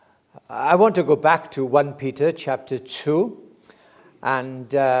I want to go back to 1 Peter chapter 2,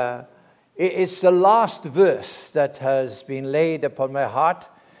 and it's the last verse that has been laid upon my heart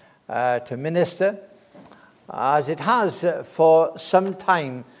to minister, as it has for some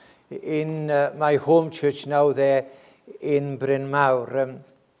time in my home church now there in Bryn Mawr.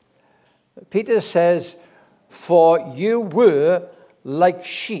 Peter says, "For you were like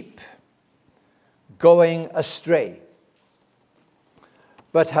sheep going astray,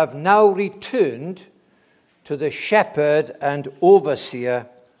 but have now returned to the shepherd and overseer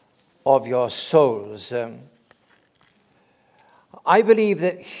of your souls." I believe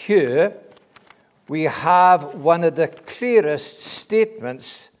that here we have one of the clearest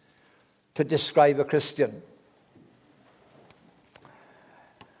statements to describe a Christian.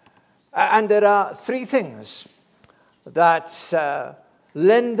 And there are three things that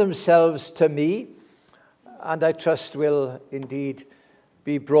lend themselves to me, and I trust will indeed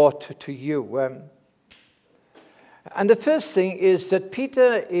be brought to you. And the first thing is that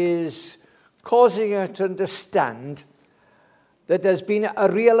Peter is causing us to understand that there's been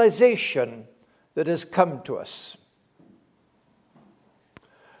a realization that has come to us.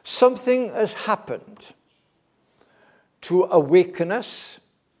 Something has happened to awaken us.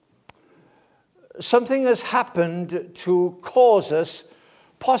 Something has happened to cause us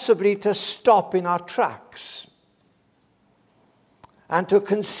possibly to stop in our tracks and to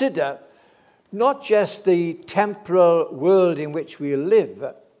consider not just the temporal world in which we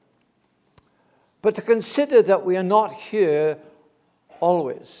live, but to consider that we are not here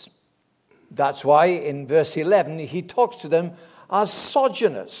always. That's why in verse 11 he talks to them as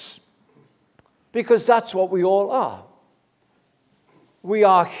sojourners, because that's what we all are. We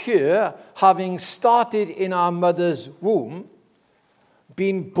are here having started in our mother's womb,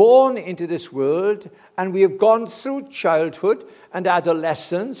 been born into this world, and we have gone through childhood and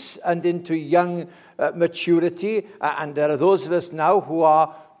adolescence and into young maturity, and there are those of us now who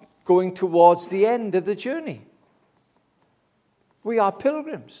are going towards the end of the journey. We are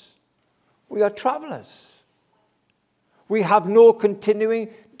pilgrims. We are travelers. We have no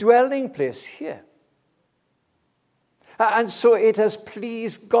continuing dwelling place here. And so it has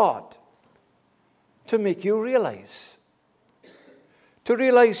pleased God to make you realize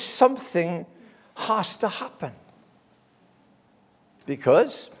something has to happen.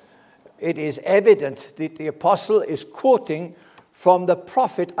 Because it is evident that the apostle is quoting from the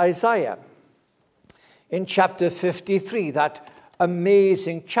prophet Isaiah in chapter 53, that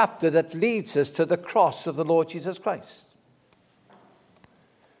amazing chapter that leads us to the cross of the Lord Jesus Christ.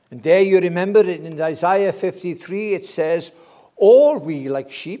 And there you remember in Isaiah 53, it says, "All we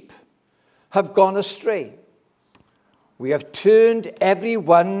like sheep have gone astray. We have turned every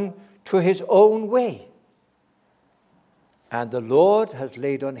one to his own way. And the Lord has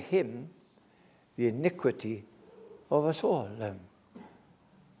laid on him the iniquity of us all."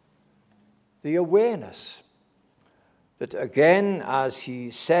 The awareness that, again, as he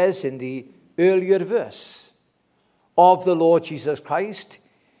says in the earlier verse, of the Lord Jesus Christ,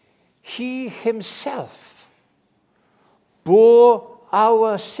 he himself bore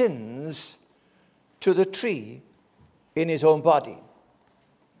our sins to the tree in his own body,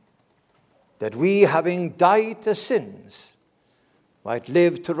 that we, having died to sins, might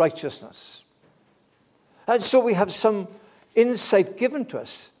live to righteousness. And so we have some insight given to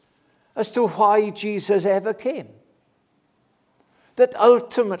us as to why Jesus ever came. That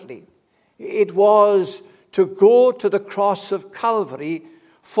ultimately it was to go to the cross of Calvary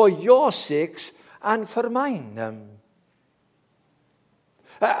for your sakes and for mine.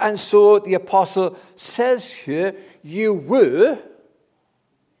 And so the apostle says here, you were,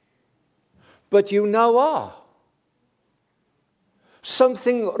 but you now are.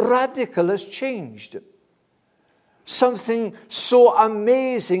 Something radical has changed. Something so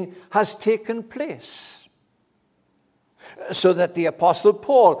amazing has taken place. So that the apostle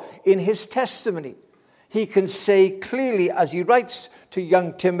Paul, in his testimony, he can say clearly as he writes to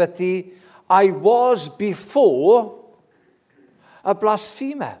young Timothy, "I was before a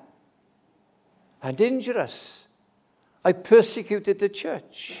blasphemer and injurious. I persecuted the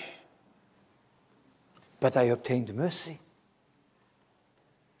church, but I obtained mercy."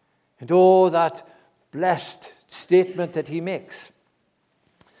 And oh, that blessed statement that he makes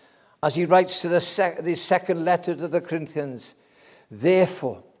as he writes to the second letter to the Corinthians,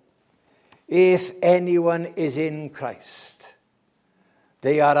 "Therefore, if anyone is in Christ,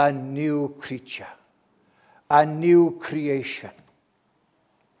 they are a new creature, a new creation.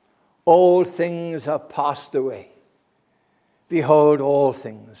 All things are passed away. Behold, all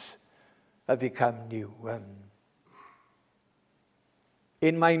things have become new."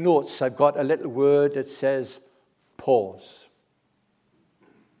 In my notes, I've got a little word that says pause.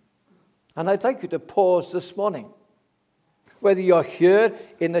 And I'd like you to pause this morning. Whether you're here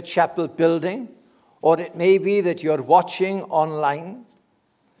in the chapel building, or it may be that you're watching online,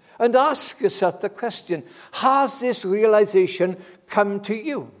 and ask yourself the question, has this realization come to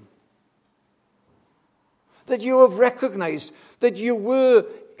you? That you have recognized that you were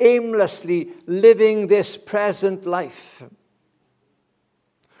aimlessly living this present life,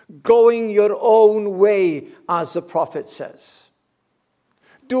 going your own way, as the prophet says,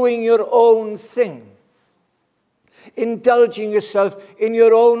 doing your own thing, indulging yourself in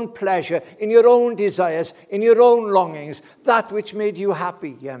your own pleasure, in your own desires, in your own longings, that which made you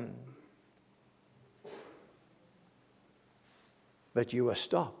happy. But you were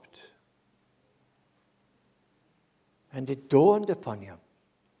stopped. And it dawned upon you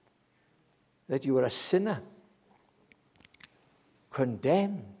that you were a sinner,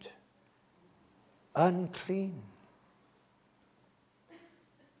 condemned, unclean.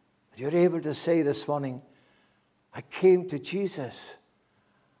 You're able to say this morning, I came to Jesus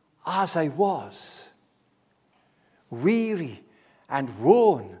as I was, weary and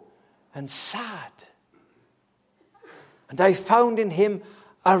worn and sad. And I found in him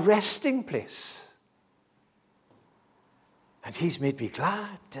a resting place. And he's made me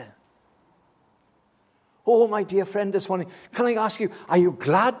glad. Oh, my dear friend, this morning, can I ask you, are you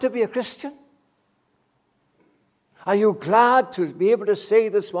glad to be a Christian? Are you glad to be able to say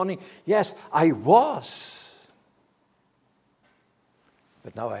this morning, yes, I was,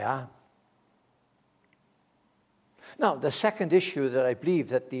 but now I am? Now, the second issue that I believe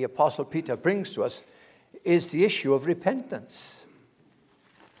that the Apostle Peter brings to us is the issue of repentance.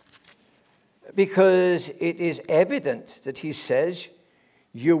 Because it is evident that he says,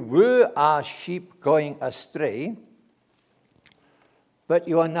 you were as sheep going astray, but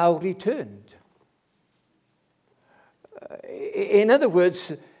you are now returned. In other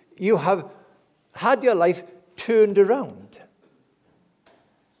words, you have had your life turned around.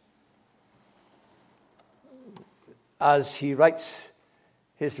 As he writes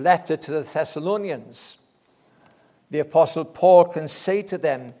his letter to the Thessalonians, the Apostle Paul can say to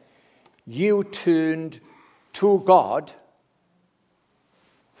them, you turned to God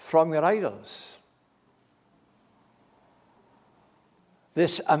from your idols.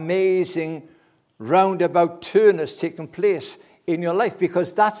 This amazing roundabout turn has taken place in your life,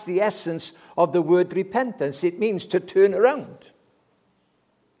 because that's the essence of the word repentance. It means to turn around.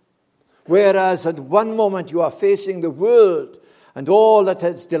 Whereas at one moment you are facing the world and all that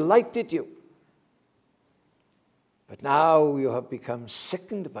has delighted you, but now you have become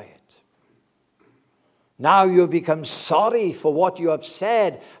sickened by it. Now you have become sorry for what you have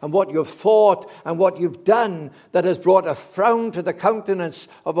said and what you have thought and what you've done that has brought a frown to the countenance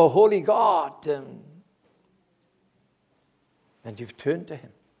of a holy God. And you've turned to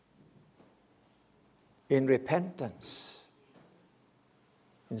him in repentance,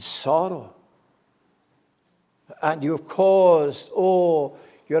 in sorrow. And you've caused, your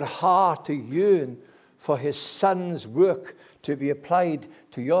heart to yearn for his Son's work to be applied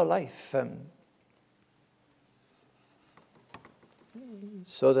to your life.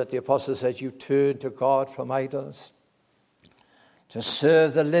 So that the apostle says, you turn to God from idols, to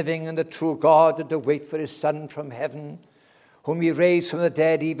serve the living and the true God, and to wait for his Son from heaven, whom he raised from the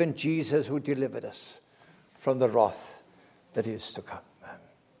dead, even Jesus, who delivered us from the wrath that is to come.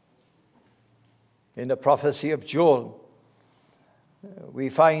 In the prophecy of Joel, we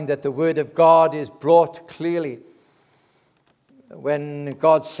find that the word of God is brought clearly when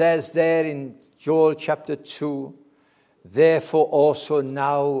God says there in Joel chapter 2, therefore also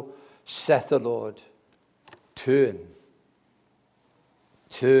now, saith the Lord, turn,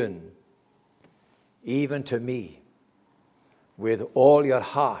 even to me, with all your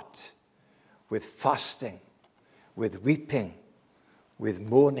heart, with fasting, with weeping, with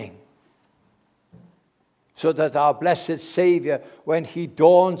mourning. So that our blessed Savior, when he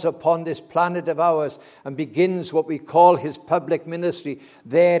dawns upon this planet of ours and begins what we call his public ministry,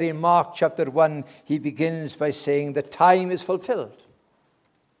 there in Mark chapter 1, he begins by saying, the time is fulfilled.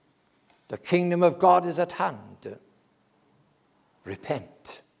 The kingdom of God is at hand.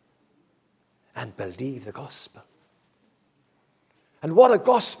 Repent and believe the gospel. And what a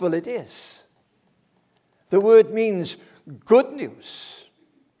gospel it is. The word means good news.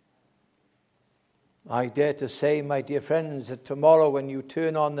 I dare to say, my dear friends, that tomorrow when you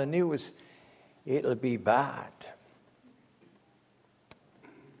turn on the news, it'll be bad.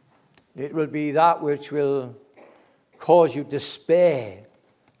 It will be that which will cause you despair,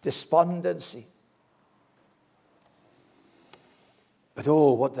 despondency. But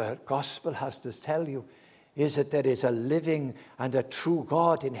oh, what the gospel has to tell you is that there is a living and a true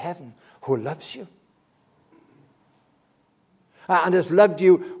God in heaven who loves you. And has loved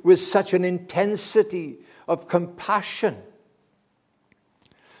you with such an intensity of compassion,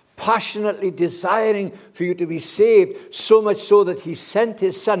 passionately desiring for you to be saved, so much so that he sent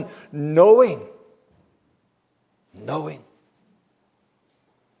his son, knowing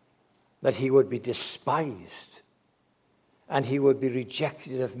that he would be despised and he would be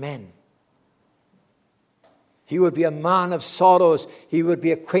rejected of men. He would be a man of sorrows. He would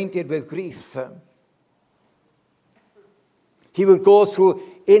be acquainted with grief. He would go through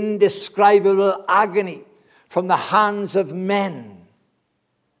indescribable agony from the hands of men.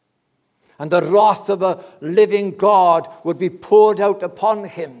 And the wrath of a living God would be poured out upon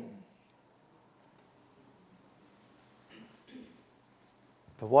him.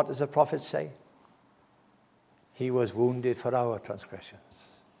 But what does the prophet say? He was wounded for our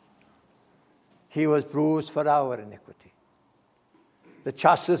transgressions. He was bruised for our iniquity. The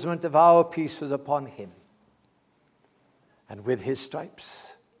chastisement of our peace was upon him. And with his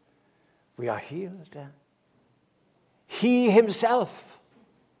stripes, we are healed. He himself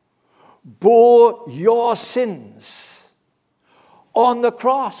bore your sins on the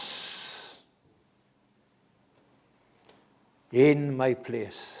cross. In my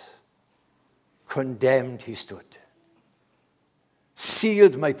place, condemned he stood,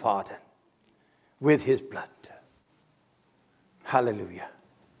 sealed my pardon with his blood. Hallelujah.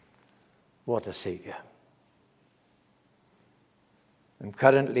 What a Savior. I'm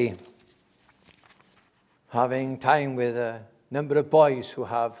currently having time with a number of boys who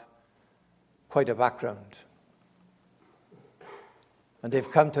have quite a background. And they've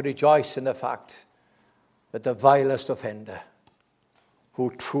come to rejoice in the fact that the vilest offender who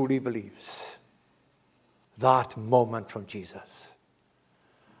truly believes that moment from Jesus,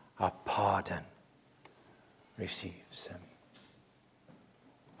 a pardon receives him.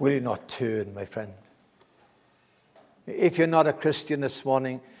 Will you not turn, my friend? If you're not a Christian this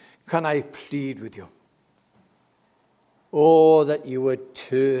morning, can I plead with you? Oh, that you would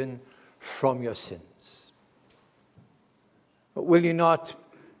turn from your sins. But will you not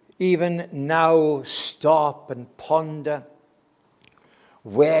even now stop and ponder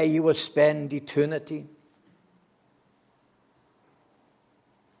where you will spend eternity?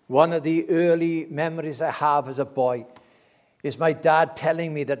 One of the early memories I have as a boy is my dad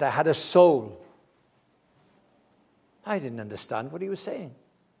telling me that I had a soul. I didn't understand what he was saying.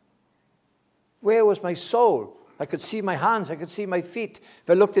 Where was my soul? I could see my hands, I could see my feet. If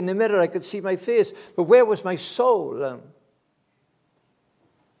I looked in the mirror, I could see my face. But where was my soul?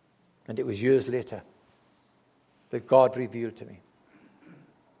 And it was years later that God revealed to me.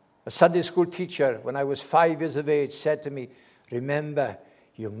 A Sunday school teacher, when I was 5 years of age, said to me, remember,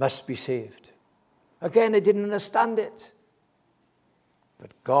 you must be saved. Again, I didn't understand it.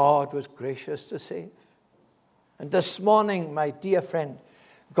 But God was gracious to save. And this morning, my dear friend,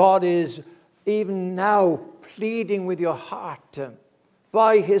 God is even now pleading with your heart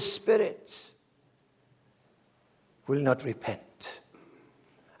by his Spirit. Will not repent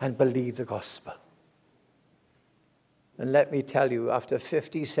and believe the gospel. And let me tell you, after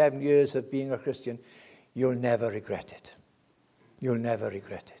 57 years of being a Christian, you'll never regret it. You'll never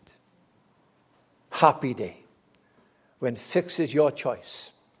regret it. Happy day when fixes your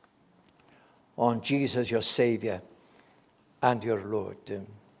choice on Jesus, your Savior and your Lord.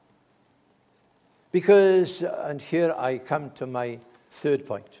 Because, and here I come to my third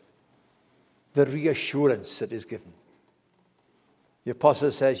point, the reassurance that is given. The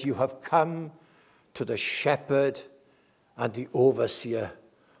apostle says, you have come to the shepherd and the overseer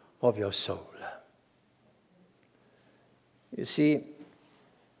of your soul. You see,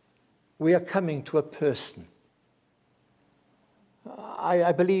 we are coming to a person.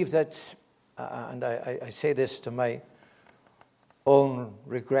 I believe that, and I say this to my own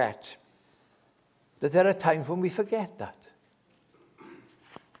regret, that there are times when we forget that.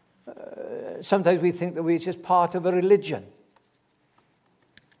 Sometimes we think that we're just part of a religion.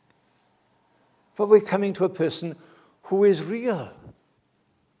 But we're coming to a person who is real,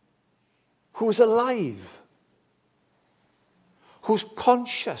 who's alive, who's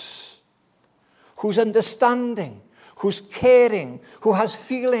conscious, who's understanding, who's caring, who has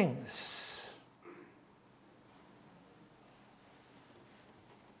feelings.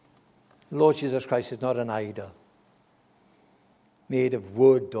 Lord Jesus Christ is not an idol made of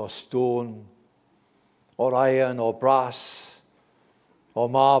wood or stone or iron or brass or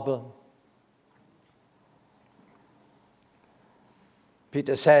marble.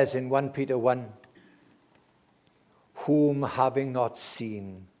 Peter says in 1 Peter 1, whom having not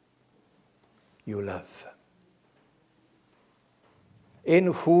seen, you love. In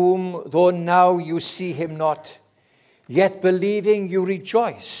whom, though now you see him not, yet believing you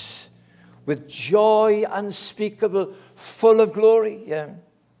rejoice with joy unspeakable, full of glory,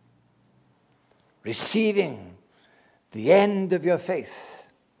 receiving the end of your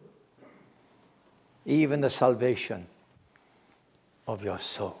faith, even the salvation of your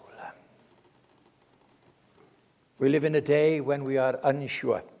soul. We live in a day when we are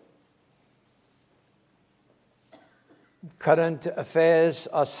unsure. Current affairs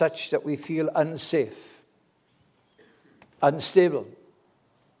are such that we feel unsafe, unstable.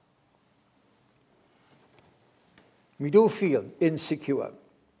 We do feel insecure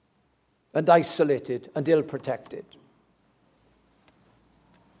and isolated and ill-protected.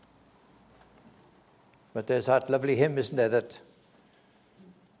 But there's that lovely hymn, isn't there, that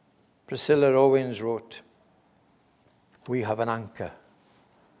Priscilla Owens wrote, "We have an anchor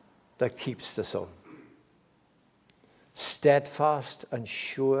that keeps the soul, steadfast and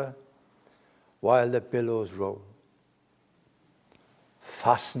sure while the billows roll,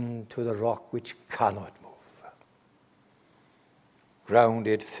 fastened to the rock which cannot move,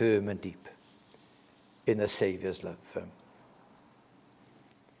 grounded firm and deep in the Saviour's love."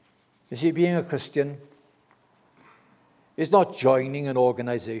 You see, being a Christian is not joining an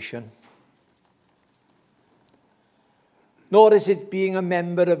organization, nor is it being a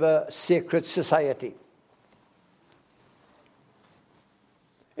member of a sacred society.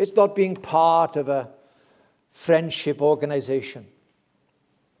 It's not being part of a friendship organization.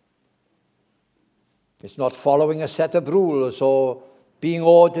 It's not following a set of rules or being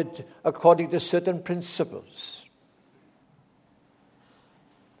ordered according to certain principles.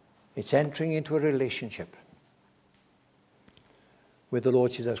 It's entering into a relationship with the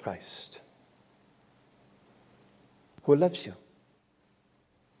Lord Jesus Christ, who loves you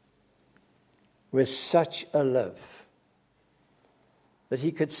with such a love that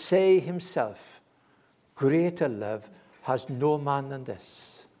he could say himself, "Greater love has no man than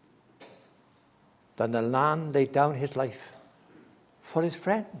this, than the man laid down his life for his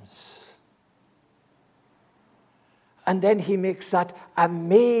friends." And then he makes that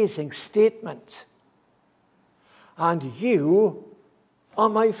amazing statement, "And you are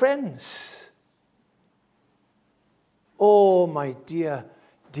my friends." Oh, my dear,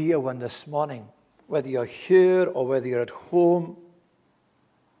 dear one this morning, whether you're here or whether you're at home,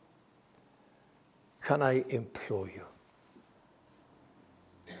 can I implore you?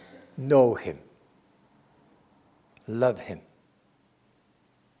 Know him. Love him.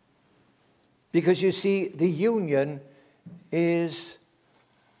 Because you see, the union is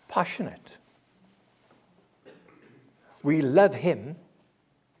passionate. We love him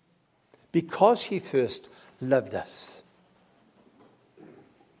because he first loved us.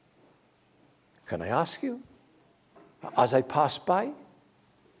 Can I ask you, as I pass by,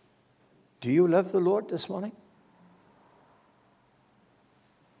 do you love the Lord this morning?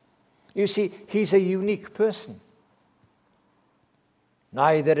 You see, he's a unique person.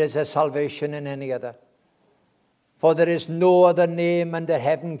 Neither is there salvation in any other. For there is no other name under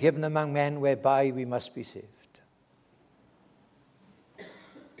heaven given among men whereby we must be saved.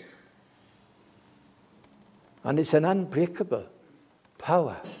 And it's an unbreakable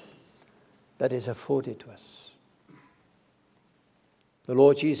power that is afforded to us. The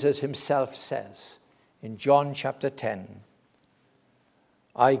Lord Jesus himself says in John chapter 10,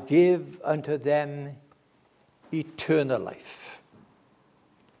 "I give unto them eternal life,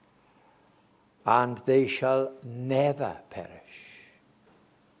 and they shall never perish,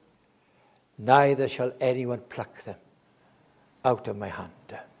 neither shall anyone pluck them out of my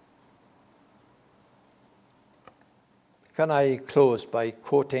hand." Can I close by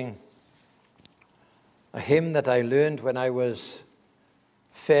quoting a hymn that I learned when I was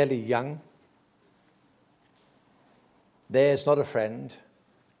fairly young? "There's not a friend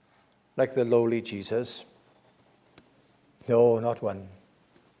like the lowly Jesus. No, not one.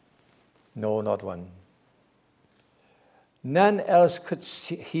 No, not one. None else could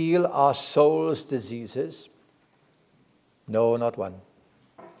heal our soul's diseases. No, not one.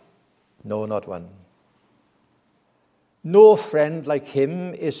 No, not one. No friend like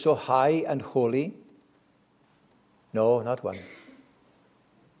him is so high and holy. No, not one.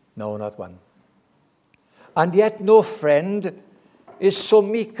 No, not one. And yet no friend is so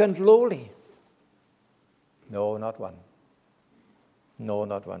meek and lowly. No, not one. No,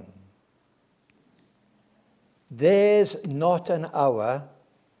 not one. There's not an hour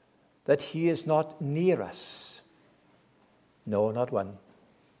that he is not near us. No, not one.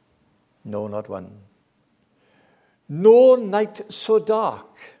 No, not one. no night so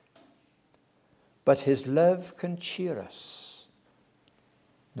dark, but his love can cheer us.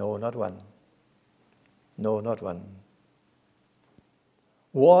 No, not one. No, not one.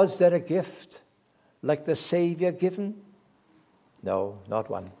 Was there a gift like the Savior given? No, not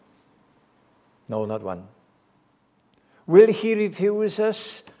one. No, not one. Will he refuse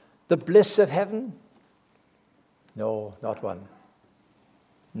us the bliss of heaven? No, not one.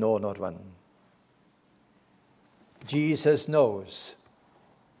 No, not one. Jesus knows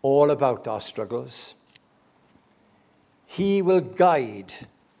all about our struggles. He will guide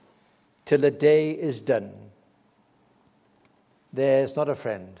till the day is done. There's not a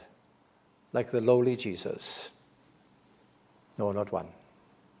friend like the lowly Jesus. No, not one.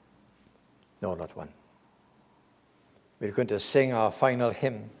 No, not one. We're going to sing our final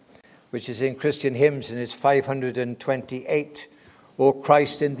hymn, which is in Christian Hymns, and it's 528. O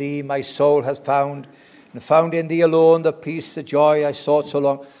Christ, in thee my soul has found, and found in thee alone the peace, the joy I sought so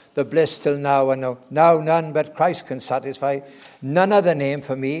long, the bliss till now and now. Now none but Christ can satisfy, none other name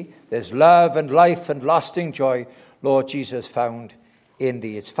for me. There's love and life and lasting joy, Lord Jesus, found in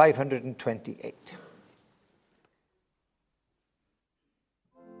thee. It's 528.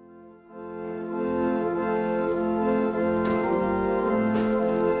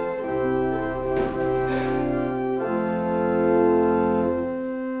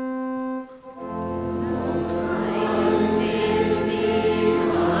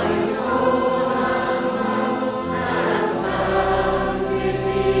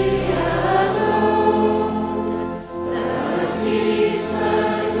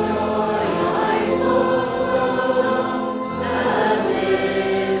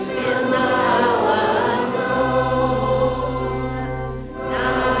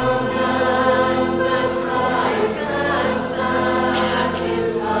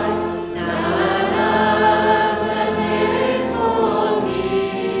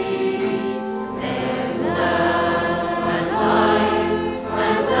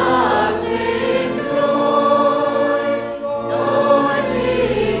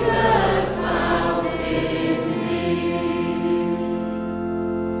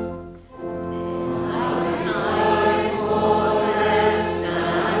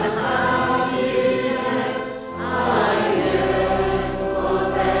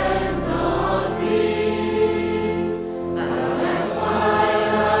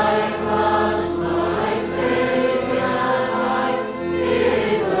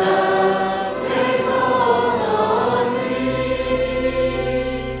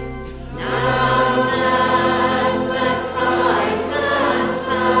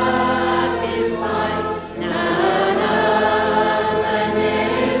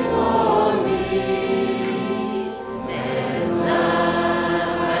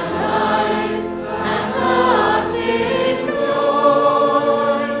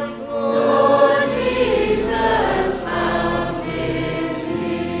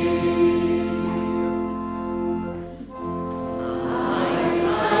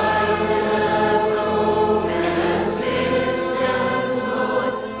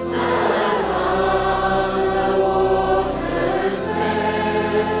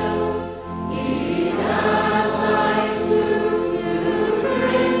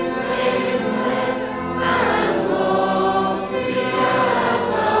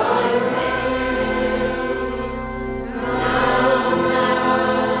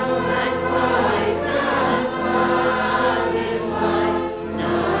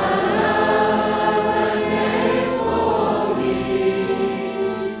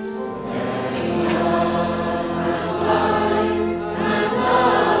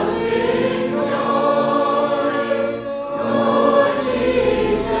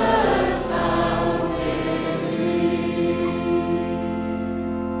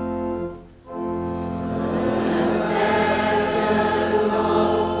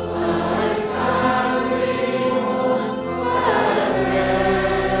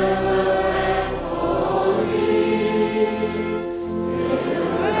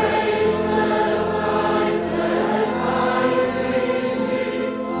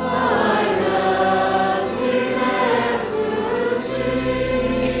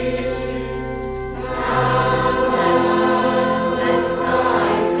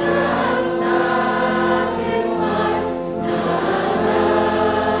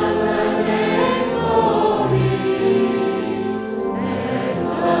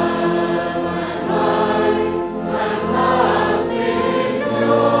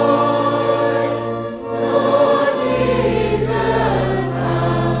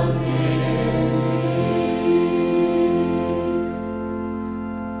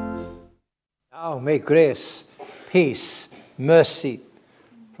 May grace, peace, mercy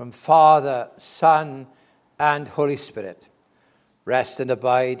from Father, Son, and Holy Spirit rest and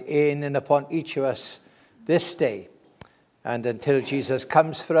abide in and upon each of us this day and until Jesus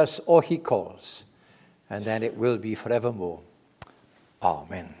comes for us or he calls, and then it will be forevermore.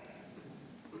 Amen.